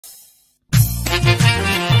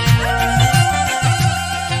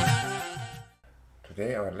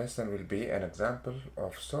Today our lesson will be an example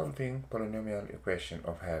of solving polynomial equation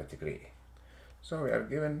of higher degree. So we are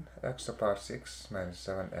given x to the power 6 minus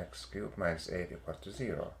 7x cubed minus 8 equal to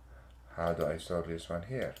 0. How do I solve this one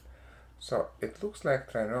here? So it looks like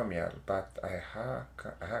trinomial, but I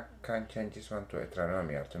can change this one to a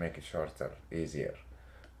trinomial to make it shorter, easier.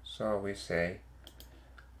 So we say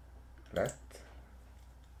let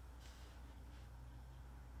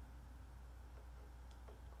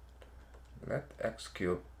x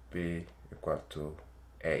cubed be equal to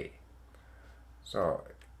a. So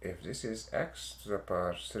if this is x to the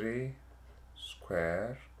power 3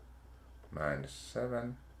 square minus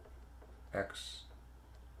 7x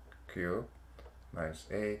cubed minus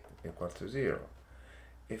 8 equal to 0.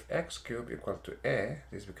 If x cubed equal to a,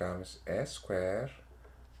 this becomes a square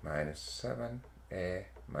minus 7a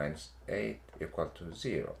minus 8 equal to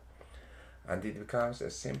 0. And it becomes a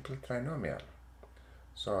simple trinomial.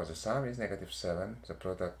 So the sum is -7, the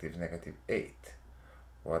product is -8.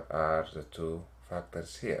 What are the two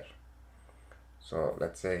factors here? So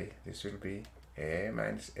let's say this will be a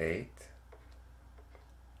minus 8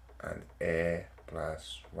 and a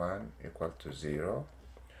plus 1 equal to 0.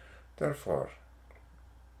 Therefore,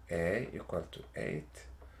 a equal to 8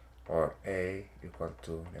 or a equal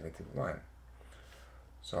to -1.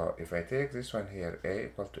 So if I take this one here, a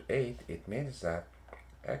equal to 8, it means that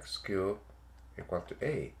x cubed equal to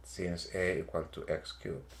 8, since a equal to x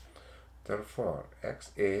cubed. Therefore,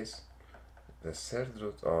 x is the third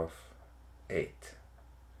root of 8,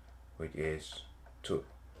 which is 2.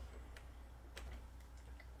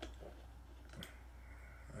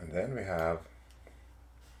 And then we have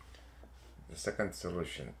the second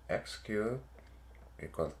solution, x cubed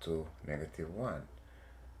equal to -1.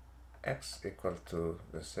 X equal to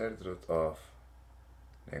the third root of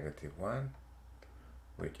 -1,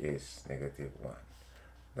 which is -1.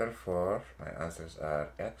 Therefore, my answers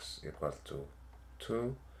are x equal to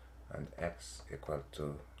 2 and x equal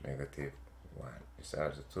to -1. These are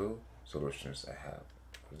the two solutions I have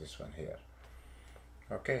for this one here.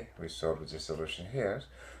 Okay, we solved the solution here.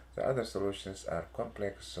 The other solutions are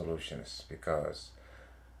complex solutions because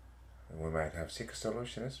we might have 6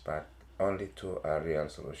 solutions, but only 2 are real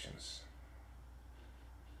solutions.